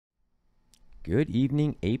Good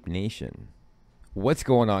evening, Ape Nation. What's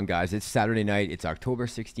going on, guys? It's Saturday night. It's October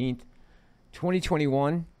 16th,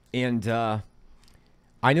 2021. And I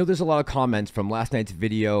know there's a lot of comments from last night's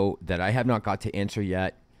video that I have not got to answer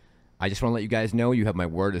yet. I just want to let you guys know you have my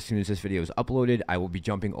word. As soon as this video is uploaded, I will be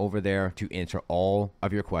jumping over there to answer all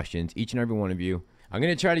of your questions, each and every one of you. I'm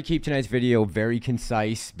going to try to keep tonight's video very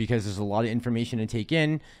concise because there's a lot of information to take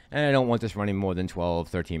in, and I don't want this running more than 12,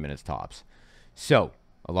 13 minutes tops. So,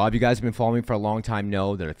 a lot of you guys have been following me for a long time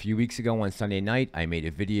know that a few weeks ago on Sunday night, I made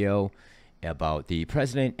a video about the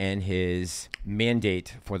president and his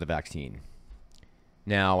mandate for the vaccine.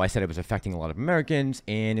 Now, I said it was affecting a lot of Americans,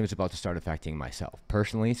 and it was about to start affecting myself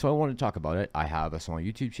personally, so I wanted to talk about it. I have a small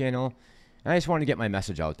YouTube channel, and I just wanted to get my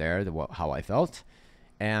message out there, how I felt.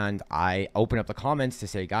 And I opened up the comments to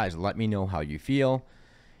say, guys, let me know how you feel.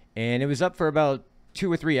 And it was up for about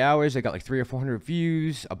 2 or 3 hours. I got like 300 or 400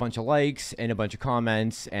 views, a bunch of likes, and a bunch of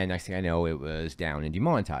comments. And next thing I know, it was down and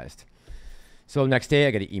demonetized. So next day,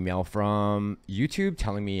 I got an email from YouTube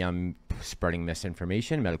telling me I'm spreading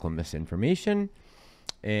misinformation, medical misinformation.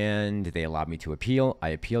 And they allowed me to appeal. I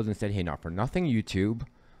appealed and said, hey, not for nothing, YouTube,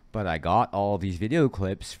 but I got all these video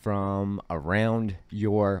clips from around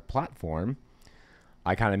your platform.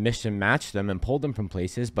 I kind of mixed and matched them and pulled them from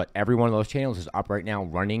places, but every one of those channels is up right now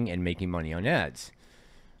running and making money on ads.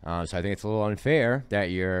 So I think it's a little unfair that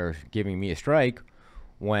you're giving me a strike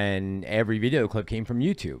when every video clip came from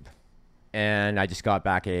YouTube. And I just got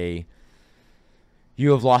back a, you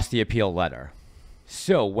have lost the appeal letter.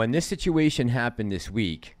 So when this situation happened this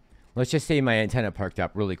week, let's just say my antenna perked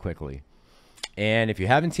up really quickly. And if you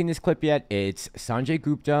haven't seen this clip yet, it's Sanjay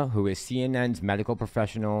Gupta, who is CNN's medical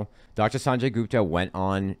professional. Dr. Sanjay Gupta went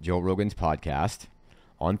on Joe Rogan's podcast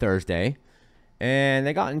on Thursday, and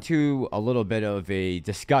they got into a little bit of a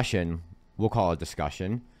discussion, we'll call it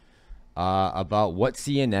discussion, about what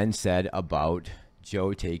CNN said about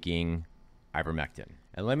Joe taking ivermectin.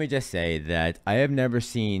 And let me just say that I have never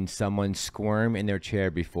seen someone squirm in their chair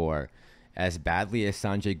before as badly as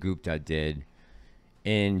Sanjay Gupta did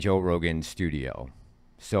in Joe Rogan's studio.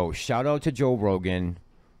 So shout out to Joe Rogan,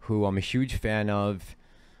 who I'm a huge fan of.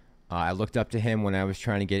 I looked up to him when I was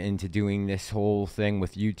trying to get into doing this whole thing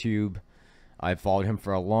with YouTube. I've followed him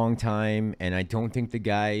for a long time, and I don't think the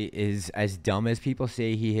guy is as dumb as people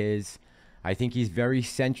say he is. I think he's very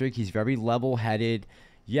centric. He's very level-headed.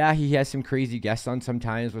 Yeah, he has some crazy guests on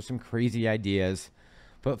sometimes with some crazy ideas,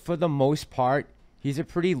 but for the most part, he's a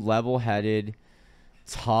pretty level-headed,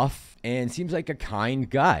 tough, and seems like a kind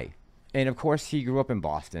guy. And of course, he grew up in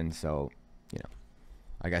Boston, so, you know,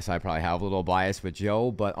 I guess I probably have a little bias with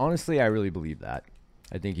Joe, but honestly, I really believe that.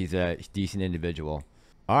 I think he's a decent individual.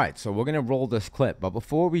 All right, so we're going to roll this clip, but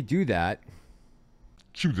before we do that,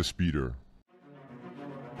 cue the speeder.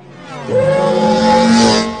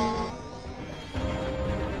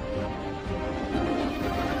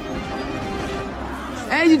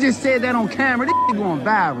 And you just said that on camera. This going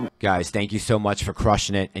viral. guys, thank you so much for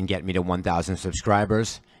crushing it and getting me to 1,000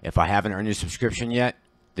 subscribers. If I haven't earned your subscription yet,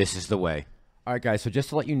 this is the way. All right, guys, so just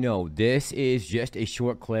to let you know, this is just a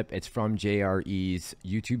short clip. It's from JRE's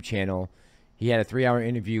YouTube channel. He had a 3-hour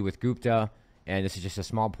interview with Gupta, and this is just a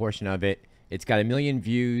small portion of it. It's got 1 million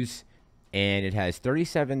views, and it has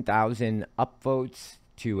 37,000 upvotes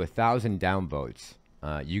to 1,000 downvotes.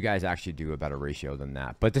 You guys actually do a better ratio than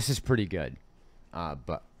that, but this is pretty good.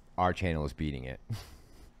 But our channel is beating it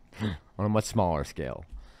on a much smaller scale.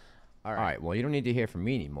 All right, well, you don't need to hear from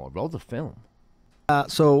me anymore. Roll the film.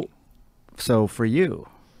 So for you,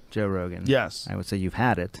 Joe Rogan, yes, I would say you've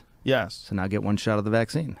had it. Yes. So now get one shot of the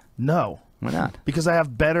vaccine. No. Why not? Because I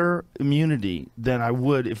have better immunity than I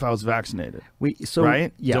would if I was vaccinated.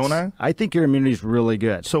 Right? Yes. Don't I? I think your immunity is really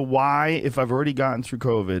good. So why, if I've already gotten through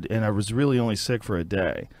COVID and I was really only sick for a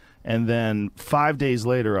day, and then 5 days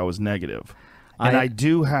later I was negative, and I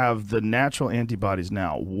do have the natural antibodies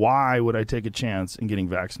now, why would I take a chance in getting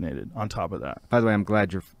vaccinated on top of that? By the way, I'm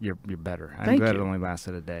glad you're better. I'm glad it only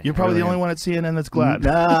lasted a day. You're probably the only one at CNN that's glad. No.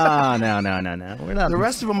 We're not. The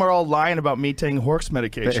rest of them are all lying about me taking horse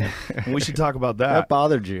medication. And we should talk about that. That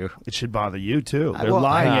bothered you. It should bother you, too. They're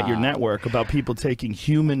lying at your network about people taking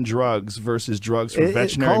human drugs versus drugs for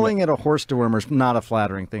veterinary. Calling it a horse dewormer is not a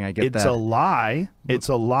flattering thing. I get that. It's a lie. It's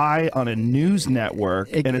a lie on a news network,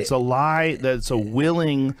 and it's a lie that's a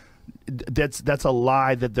willing... That's a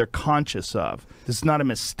lie that they're conscious of. This is not a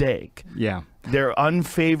mistake. Yeah. They're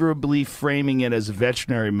unfavorably framing it as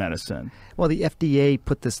veterinary medicine. Well, the FDA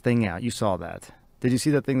put this thing out. You saw that. Did you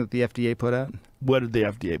see that thing that the FDA put out? What did the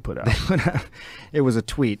FDA put out? It was a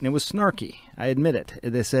tweet, and it was snarky. I admit it.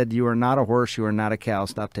 They said, "You are not a horse. You are not a cow.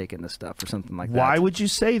 Stop taking this stuff," or something like that. Why would you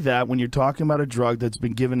say that when you're talking about a drug that's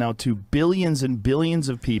been given out to billions and billions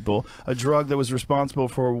of people? A drug that was responsible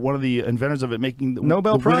for one of the inventors of it making the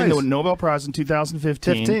Nobel Prize. winning the Nobel Prize in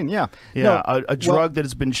 2015. 15, yeah. Yeah, No, a drug that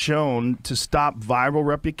has been shown to stop viral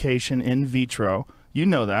replication in vitro. You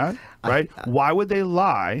know that, right? Why would they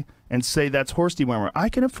lie and say that's horse dewormer? I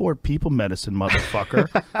can afford people medicine, motherfucker.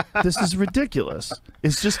 This is ridiculous.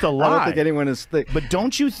 It's just a lie. I don't think anyone is. But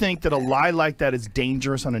don't you think that a lie like that is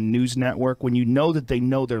dangerous on a news network when you know that they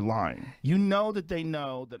know they're lying? You know that they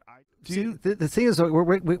know that I. See, the thing is,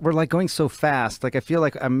 we're like going so fast. Like I feel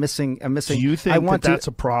like I'm missing. Do you think that's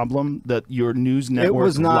a problem that your news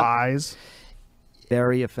network lies?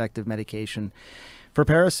 Very effective medication for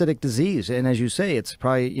parasitic disease, and as you say, it's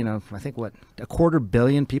probably I think what 250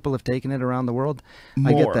 million people have taken it around the world.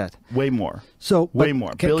 More, I get that, way more. So way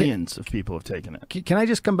more, billions of people have taken it. Can I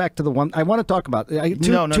just come back to the one I want to talk about? Two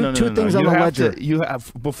things on the ledger. You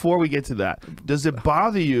have before we get to that. Does it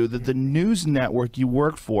bother you that the news network you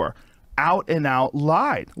work for out and out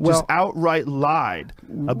lied, just outright lied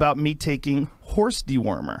about me taking horse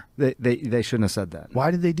dewormer? They shouldn't have said that.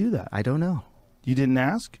 Why did they do that? I don't know. You didn't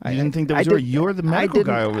ask? You didn't think that was you're the medical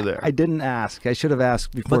guy over there. I didn't ask. I should have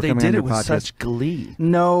asked before coming on your podcast. But they did it with such glee.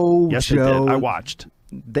 No, yes, Joe. They did. I watched.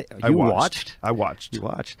 You watched? I watched. You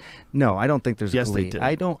watched? No, I don't think there's glee. They did.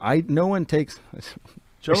 I don't. No one takes.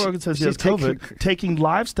 Joe Rogan says he has COVID, taking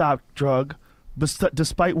livestock drug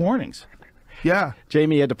despite warnings. Yeah.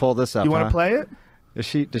 Jamie had to pull this up. You want to play it? Does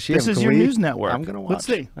she this have is glee? Your news network. I'm going to watch. Let's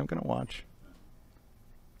see. I'm going to watch.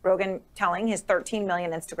 Rogan telling his 13 million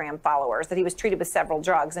Instagram followers that he was treated with several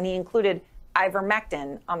drugs, and he included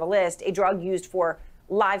ivermectin on the list, a drug used for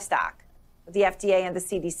livestock. The FDA and the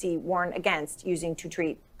CDC warn against using to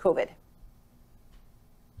treat COVID.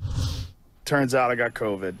 Turns out I got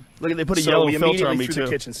COVID. Look, they put a so yellow we filter on me threw too. the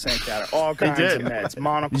kitchen sink at it. All kinds of meds,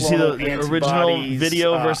 monoclonal You see the original antibodies,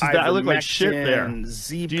 video versus that? I look like shit there.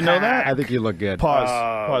 Z-Pack, Do you know that? I think you look good.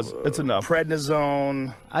 Pause. It's enough.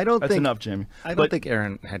 Prednisone. That's enough, Jamie. I don't think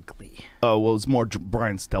Aaron had glee. Oh, well, it's more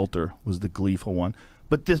Brian Stelter was the gleeful one.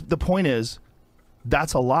 But the point is,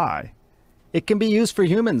 that's a lie. It can be used for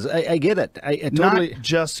humans. I get it. I totally. Not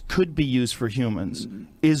just could be used for humans,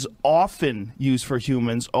 is often used for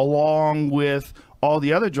humans, along with all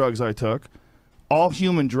the other drugs I took, all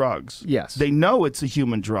human drugs. Yes, they know it's a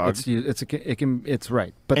human drug. It's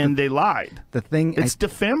right, but they lied. The thing it's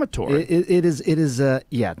defamatory. It is.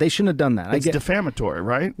 Yeah, they shouldn't have done that. It's defamatory,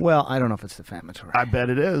 right? Well, I don't know if it's defamatory. I bet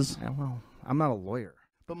it is. Yeah, well, I'm not a lawyer.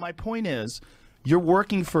 But my point is, you're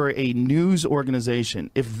working for a news organization.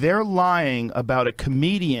 If they're lying about a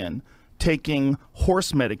comedian taking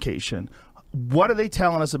horse medication, what are they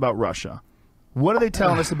telling us about Russia? What are they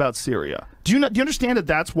telling us about Syria? Do you understand that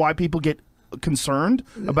that's why people get concerned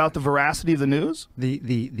about the veracity of the news?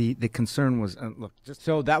 The concern was look.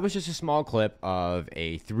 So that was just a small clip of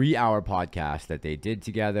a 3-hour podcast that they did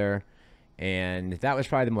together, and that was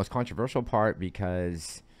probably the most controversial part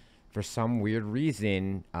because, for some weird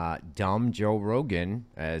reason, dumb Joe Rogan,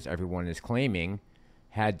 as everyone is claiming,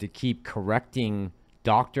 had to keep correcting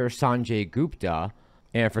Dr. Sanjay Gupta.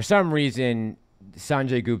 And for some reason,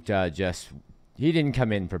 Sanjay Gupta he didn't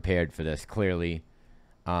come in prepared for this, clearly.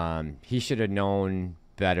 He should have known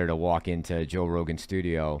better to walk into Joe Rogan's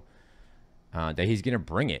studio, that he's going to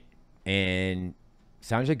bring it. And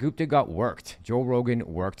Sanjay Gupta got worked. Joe Rogan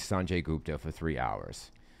worked Sanjay Gupta for 3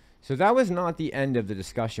 hours. So that was not the end of the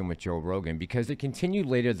discussion with Joe Rogan, because it continued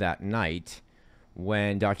later that night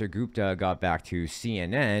when Dr. Gupta got back to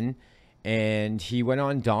CNN, and he went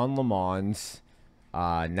on Don Lemon's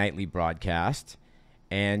nightly broadcast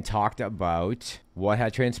and talked about what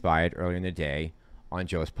had transpired earlier in the day on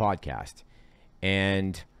Joe's podcast.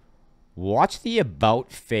 And watch the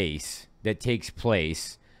about face that takes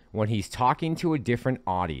place when he's talking to a different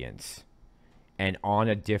audience and on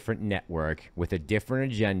a different network with a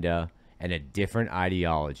different agenda and a different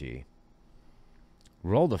ideology.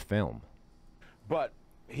 Roll the film. But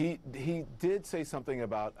he did say something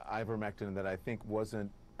about ivermectin that I think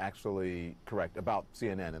wasn't actually correct about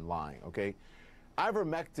CNN and lying, okay?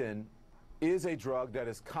 Ivermectin is a drug that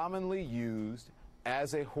is commonly used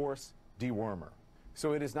as a horse dewormer.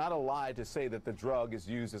 So it is not a lie to say that the drug is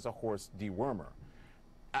used as a horse dewormer.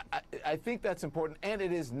 I think that's important, and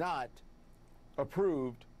it is not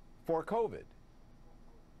approved for COVID.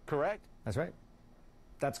 Correct? That's right.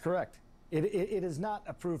 That's correct. It is not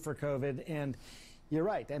approved for COVID, and You're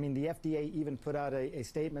right. I mean, the FDA even put out a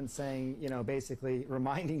statement saying, you know, basically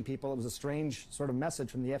reminding people, it was a strange sort of message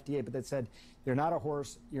from the FDA, but that said, you're not a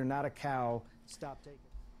horse, you're not a cow, stop taking.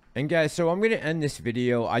 And guys, so I'm going to end this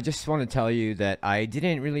video. I just want to tell you that I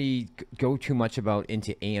didn't really go too much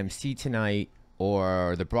into AMC tonight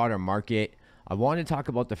or the broader market. I wanted to talk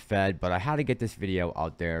about the Fed, but I had to get this video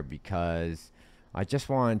out there because I just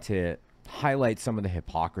wanted to highlight some of the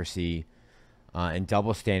hypocrisy and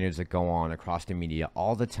double standards that go on across the media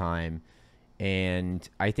all the time. And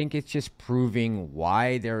I think it's just proving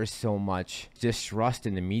why there is so much distrust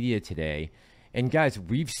in the media today. And guys,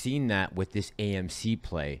 we've seen that with this AMC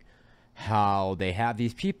play, how they have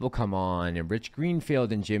these people come on, and Rich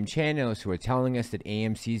Greenfield and Jim Chanos, who are telling us that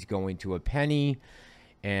AMC is going to a penny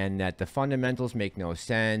and that the fundamentals make no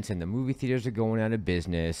sense and the movie theaters are going out of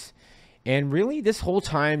business. And really, this whole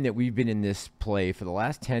time that we've been in this play for the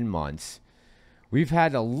last 10 months, we've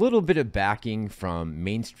had a little bit of backing from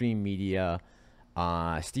mainstream media.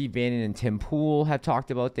 Steve Bannon and Tim Pool have talked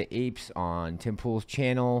about the APES on Tim Pool's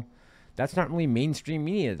channel. That's not really mainstream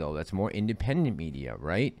media, though. That's more independent media,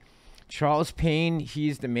 right? Charles Payne,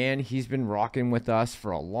 he's the man. He's been rocking with us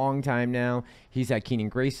for a long time now. He's had Keenan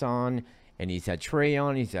Grace on, and he's had Trey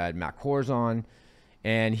on. He's had Matt Kors on,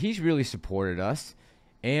 and he's really supported us.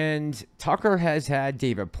 And Tucker has had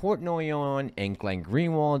David Portnoy on and Glenn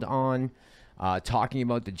Greenwald on, talking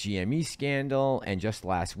about the GME scandal. And just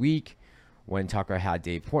last week, when Tucker had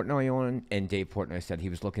Dave Portnoy on, and Dave Portnoy said he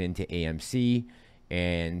was looking into AMC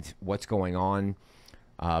and what's going on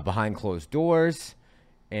behind closed doors,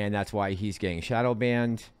 and that's why he's getting shadow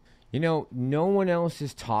banned. You know, no one else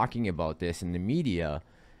is talking about this in the media,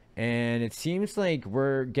 and it seems like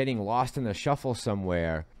we're getting lost in the shuffle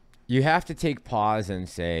somewhere. You have to take pause and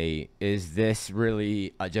say, is this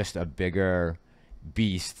really just a bigger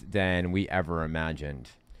beast than we ever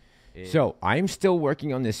imagined? So I'm still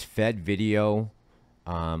working on this Fed video.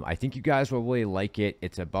 I think you guys will really like it.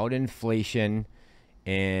 It's about inflation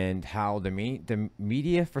and how the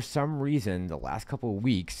media, for some reason, the last couple of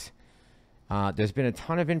weeks, there's been a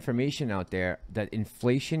ton of information out there that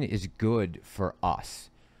inflation is good for us,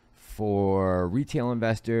 for retail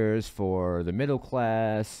investors, for the middle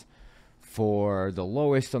class, for the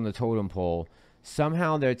lowest on the totem pole.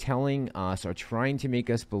 Somehow they're telling us or trying to make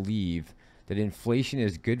us believe that inflation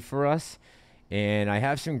is good for us. And I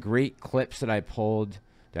have some great clips that I pulled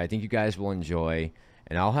that I think you guys will enjoy,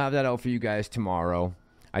 and I'll have that out for you guys tomorrow.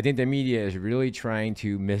 I think the media is really trying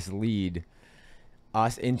to mislead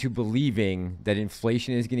us into believing that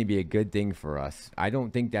inflation is going to be a good thing for us. I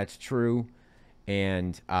don't think that's true,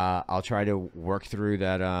 and I'll try to work through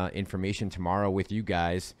that information tomorrow with you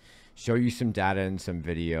guys, show you some data and some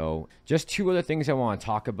video. Just two other things I want to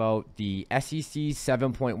talk about. The SEC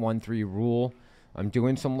 7.13 rule. I'm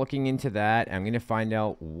doing some looking into that. I'm going to find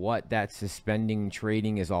out what that suspending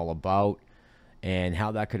trading is all about and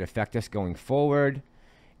how that could affect us going forward.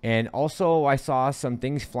 And also, I saw some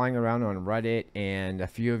things flying around on Reddit, and a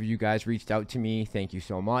few of you guys reached out to me. Thank you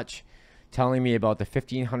so much. Telling me about the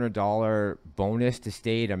 $1,500 bonus to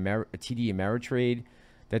stay at a TD Ameritrade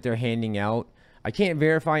that they're handing out. I can't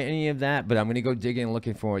verify any of that, but I'm going to go dig in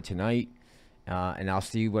looking for it tonight. And I'll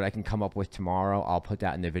see what I can come up with tomorrow. I'll put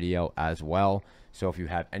that in the video as well. So if you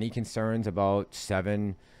have any concerns about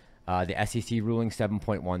the SEC ruling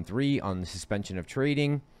 7.13 on the suspension of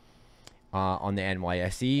trading on the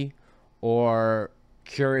NYSE, or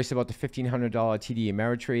curious about the $1,500 TD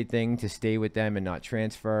Ameritrade thing to stay with them and not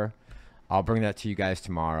transfer, I'll bring that to you guys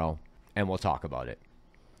tomorrow, and we'll talk about it.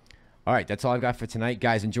 All right, that's all I've got for tonight.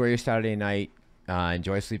 Guys, enjoy your Saturday night.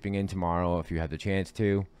 Enjoy sleeping in tomorrow if you have the chance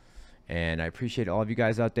to. And I appreciate all of you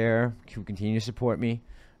guys out there who continue to support me.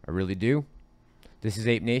 I really do. This is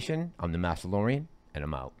Ape Nation. I'm the Master Lorian, and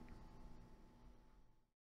I'm out.